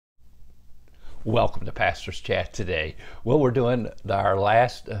Welcome to Pastor's Chat today. Well, we're doing our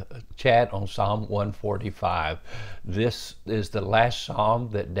last chat on Psalm 145. This is the last psalm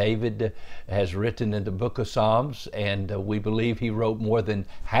that David has written in the book of Psalms, and we believe he wrote more than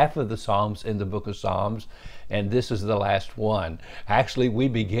half of the Psalms in the book of Psalms, and this is the last one. Actually, we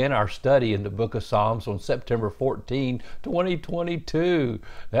began our study in the book of Psalms on September 14, 2022.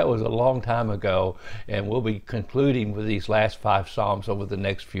 That was a long time ago, and we'll be concluding with these last 5 Psalms over the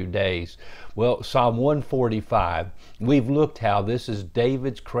next few days. Well, Psalm 145, we've looked how this is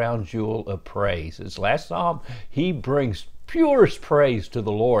David's crown jewel of praise. His last psalm, he brings purest praise to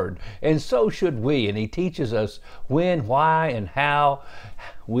the Lord, and so should we. And he teaches us when, why, and how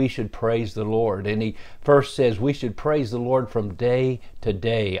we should praise the Lord. And he first says we should praise the Lord from day to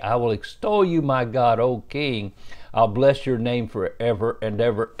day. I will extol you, my God, O King. I'll bless your name forever and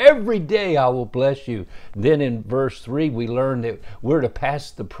ever. Every day I will bless you. Then in verse 3, we learn that we're to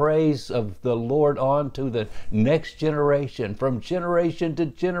pass the praise of the Lord on to the next generation. From generation to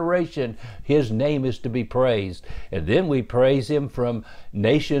generation, his name is to be praised. And then we praise him from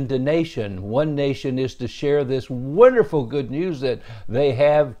nation to nation. One nation is to share this wonderful good news that they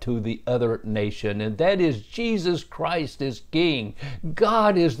have to the other nation, and that is Jesus Christ is King.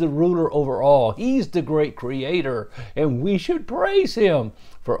 God is the ruler over all. He's the great creator, and we should praise him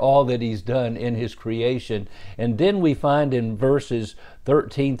for all that he's done in his creation. And then we find in verses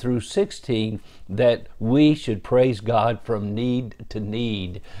 13 through 16 that we should praise God from need to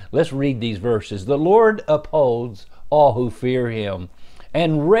need. Let's read these verses. The Lord upholds all who fear him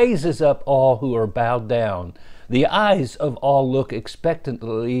and raises up all who are bowed down. The eyes of all look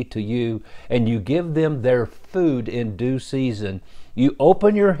expectantly to you, and you give them their food in due season. You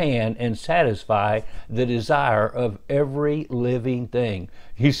open your hand and satisfy the desire of every living thing.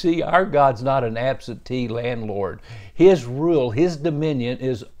 You see, our God's not an absentee landlord. His rule, his dominion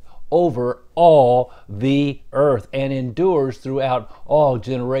is over all the earth and endures throughout all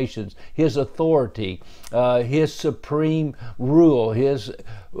generations. His authority, his supreme rule, his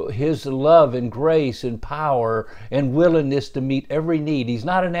love and grace and power and willingness to meet every need. He's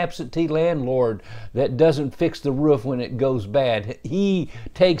not an absentee landlord that doesn't fix the roof when it goes bad. He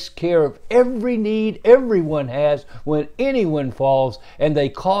takes care of every need everyone has. When anyone falls and they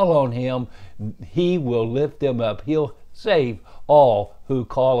call on him, he will lift them up. He'll save all who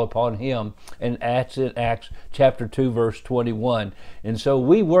call upon him. And that's in Acts chapter 2 verse 21. And so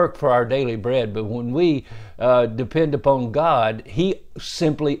we work for our daily bread, but when we depend upon God, he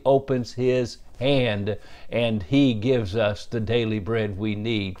simply opens his hand and he gives us the daily bread we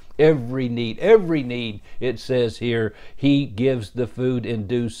need. Every need, it says here, he gives the food in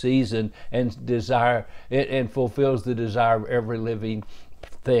due season and desire it, and fulfills the desire of every living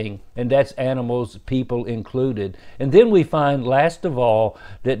thing, and that's animals, people included. And then we find, last of all,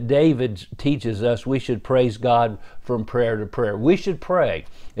 that David teaches us we should praise God from prayer to prayer. We should pray.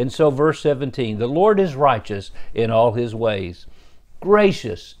 And so verse 17, the Lord is righteous in all his ways,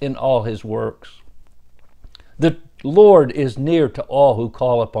 gracious in all his works. The Lord is near to all who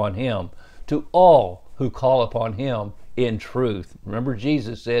call upon him, to all who call upon him in truth. Remember,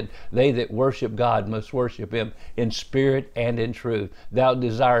 Jesus said, they that worship God must worship him in spirit and in truth. Thou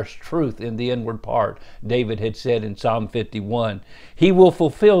desirest truth in the inward part, David had said in Psalm 51. He will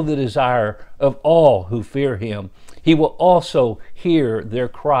fulfill the desire of all who fear him. He will also hear their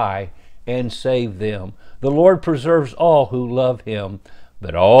cry and save them. The Lord preserves all who love him,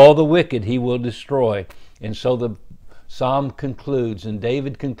 but all the wicked he will destroy. And so the Psalm concludes, and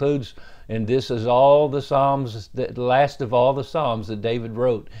David concludes, and this is all the Psalms, the last of all the Psalms that David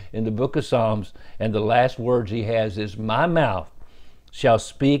wrote in the book of Psalms, and the last words he has is, my mouth shall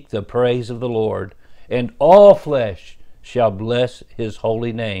speak the praise of the Lord, and all flesh shall bless his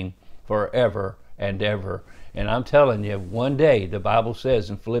holy name forever and ever. And I'm telling you, one day, the Bible says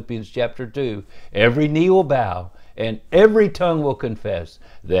in Philippians chapter 2, every knee will bow and every tongue will confess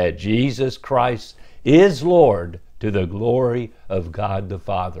that Jesus Christ is Lord, to the glory of God the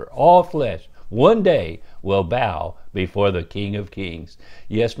Father. All flesh one day will bow before the King of Kings.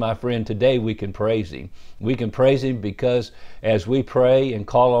 Yes, my friend, today we can praise him. We can praise him because as we pray and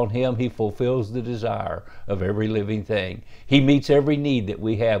call on him, he fulfills the desire of every living thing. He meets every need that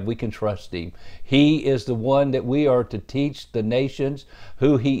we have. We can trust him. He is the one that we are to teach the nations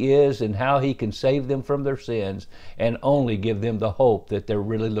who he is and how he can save them from their sins and only give them the hope that they're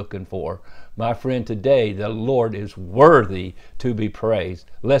really looking for. My friend, today the Lord is worthy to be praised.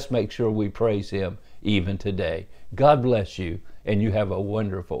 Let's make sure we praise him even today. God bless you, and you have a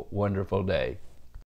wonderful, wonderful day.